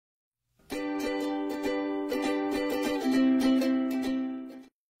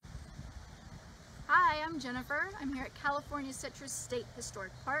Jennifer. I'm here at California Citrus State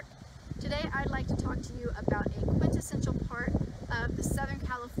Historic Park. Today I'd like to talk to you about a quintessential part of the Southern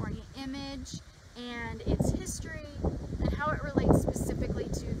California image and its history and how it relates specifically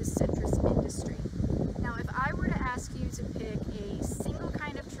to the citrus industry. Now, if I were to ask you to pick a single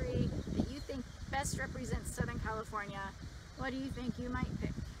kind of tree that you think best represents Southern California, what do you think you might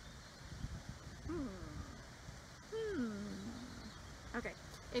pick? Okay,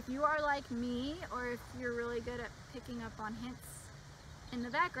 if you are like me, or if you're really good at picking up on hints in the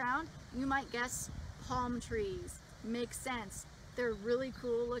background, you might guess palm trees. Makes sense. They're really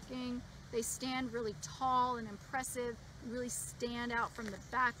cool looking. They stand really tall and impressive, really stand out from the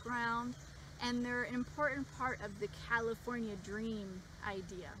background, and they're an important part of the California dream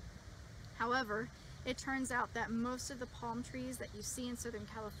idea. However, it turns out that most of the palm trees that you see in Southern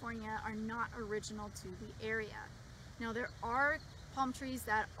California are not original to the area. Now, there are palm trees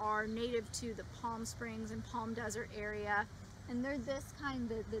that are native to the Palm Springs and Palm Desert area, and they're this kind,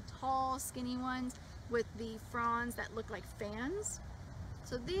 the tall, skinny ones with the fronds that look like fans.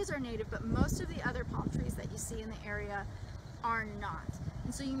 So these are native, but most of the other palm trees that you see in the area are not.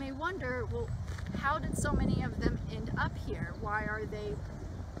 And so you may wonder, well, how did so many of them end up here? Why are they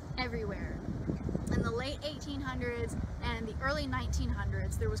everywhere? In the late 1800s and the early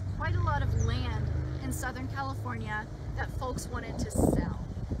 1900s, there was quite a lot of land in Southern California that folks wanted to sell.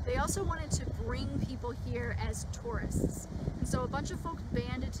 They also wanted to bring people here as tourists. And so a bunch of folks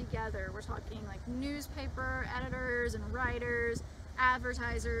banded together. We're talking like newspaper editors and writers,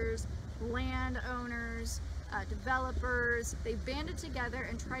 advertisers, landowners, developers. They banded together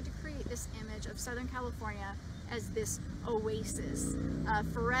and tried to create this image of Southern California as this oasis, a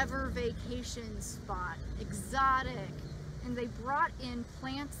forever vacation spot, exotic. And they brought in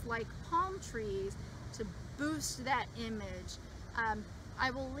plants like palm trees to boost that image. I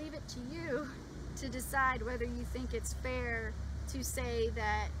will leave it to you to decide whether you think it's fair to say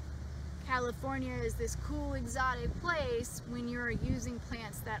that California is this cool exotic place when you're using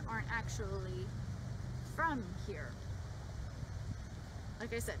plants that aren't actually from here.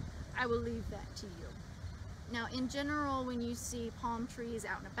 Like I said, I will leave that to you. Now, in general, when you see palm trees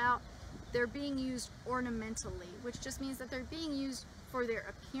out and about, they're being used ornamentally, which just means that they're being used for their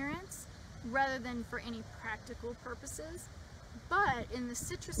appearance rather than for any practical purposes. But in the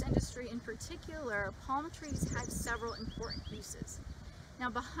citrus industry in particular, palm trees had several important uses. Now,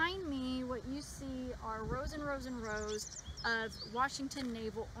 behind me, what you see are rows and rows and rows of Washington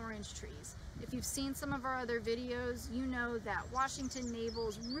navel orange trees. If you've seen some of our other videos, you know that Washington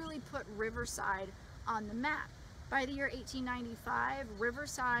navels really put Riverside on the map. By the year 1895,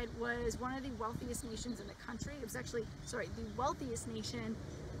 Riverside was one of the wealthiest nations in the country. It was actually, the wealthiest nation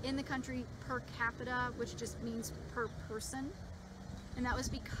in the country per capita, which just means per person. And that was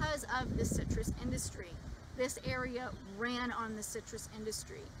because of the citrus industry. This area ran on the citrus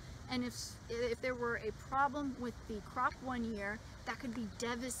industry. And if there were a problem with the crop one year, that could be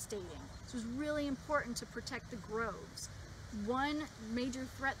devastating. So it was really important to protect the groves. One major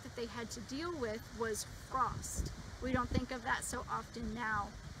threat that they had to deal with was frost. We don't think of that so often now.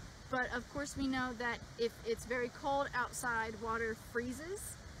 But of course we know that if it's very cold outside, water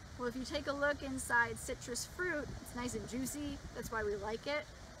freezes. Well, if you take a look inside citrus fruit, it's nice and juicy. That's why we like it.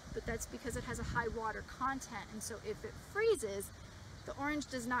 But that's because it has a high water content. And so if it freezes, the orange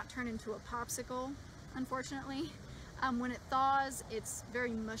does not turn into a popsicle, unfortunately. When it thaws, it's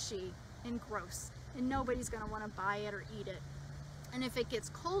very mushy and gross, and nobody's gonna wanna buy it or eat it. And if it gets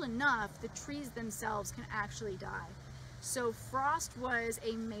cold enough, the trees themselves can actually die. So frost was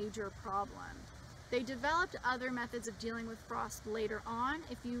a major problem. They developed other methods of dealing with frost later on.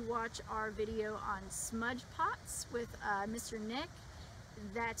 If you watch our video on smudge pots with Mr. Nick,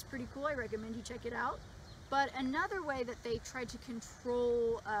 that's pretty cool. I recommend you check it out. But another way that they tried to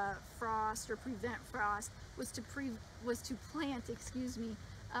control frost or prevent frost was to plant,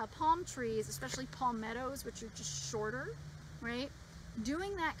 palm trees, especially palmettos, which are just shorter, right?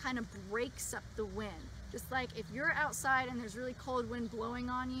 Doing that kind of breaks up the wind. Just like if you're outside and there's really cold wind blowing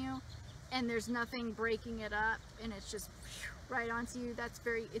on you and there's nothing breaking it up and it's just right onto you,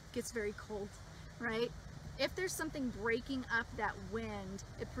 it gets very cold, right? If there's something breaking up that wind,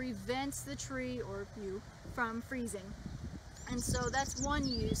 it prevents the tree or you from freezing. And so that's one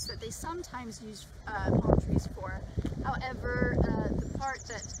use that they sometimes use palm trees for. However, the part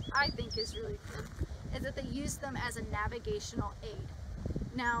that I think is really cool is that they use them as a navigational aid.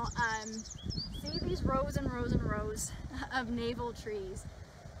 Now, see these rows and rows and rows of navel trees.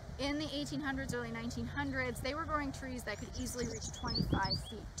 In the 1800s, early 1900s, they were growing trees that could easily reach 25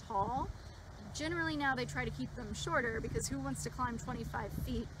 feet tall. Generally now they try to keep them shorter because who wants to climb 25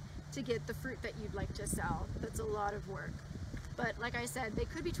 feet to get the fruit that you'd like to sell. That's a lot of work. But like I said, they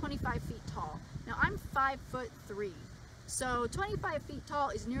could be 25 feet tall. Now I'm 5'3", so 25 feet tall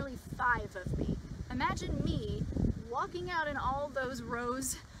is nearly 5 of me. Imagine me walking out in all those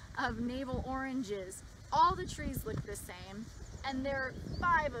rows of navel oranges. All the trees look the same, and they're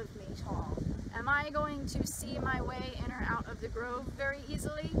 5 of me tall. Am I going to see my way in or out of the grove very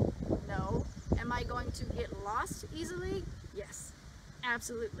easily? No. Am I going to get lost easily? Yes,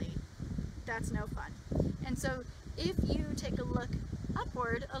 absolutely. That's no fun. And so if you take a look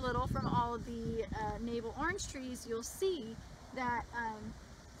upward a little from all of the navel orange trees, you'll see that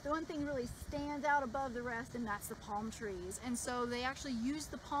the one thing really stands out above the rest, and that's the palm trees. And so they actually use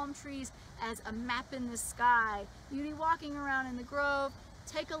the palm trees as a map in the sky. You'd be walking around in the grove,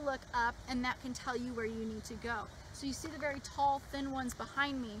 take a look up, and that can tell you where you need to go. So you see the very tall, thin ones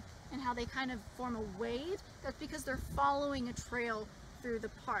behind me and how they kind of form a wave. That's because they're following a trail through the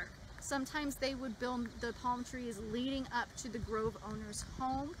park. Sometimes they would build the palm trees leading up to the grove owner's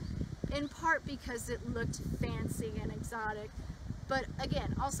home, in part because it looked fancy and exotic, but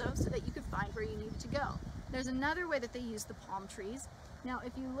again, also so that you could find where you needed to go. There's another way that they use the palm trees. Now,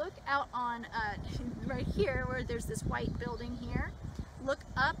 if you look out on right here, where there's this white building here, look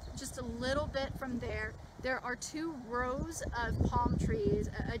up just a little bit from there. There are 2 rows of palm trees,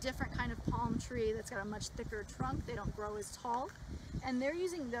 a different kind of palm tree that's got a much thicker trunk. They don't grow as tall. And they're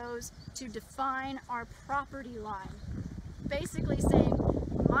using those to define our property line. Basically saying,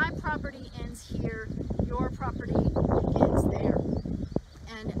 my property ends here, your property begins there.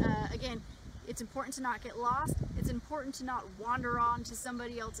 And again, it's important to not get lost. It's important to not wander on to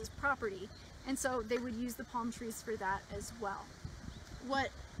somebody else's property. And so they would use the palm trees for that as well. What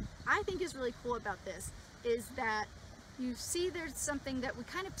I think is really cool about this is that you see there's something that we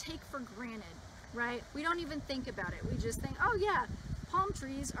kind of take for granted, right? We don't even think about it. We just think, oh yeah, palm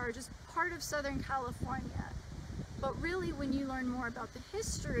trees are just part of Southern California. But really, when you learn more about the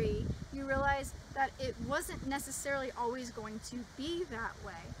history, you realize that it wasn't necessarily always going to be that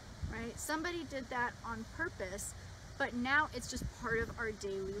way, right? Somebody did that on purpose, but now it's just part of our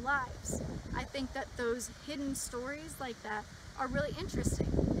daily lives. I think that those hidden stories like that are really interesting,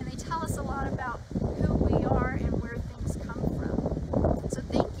 and they tell us a lot about who we are and where things come from. So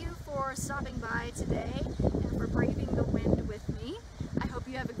thank you for stopping by today.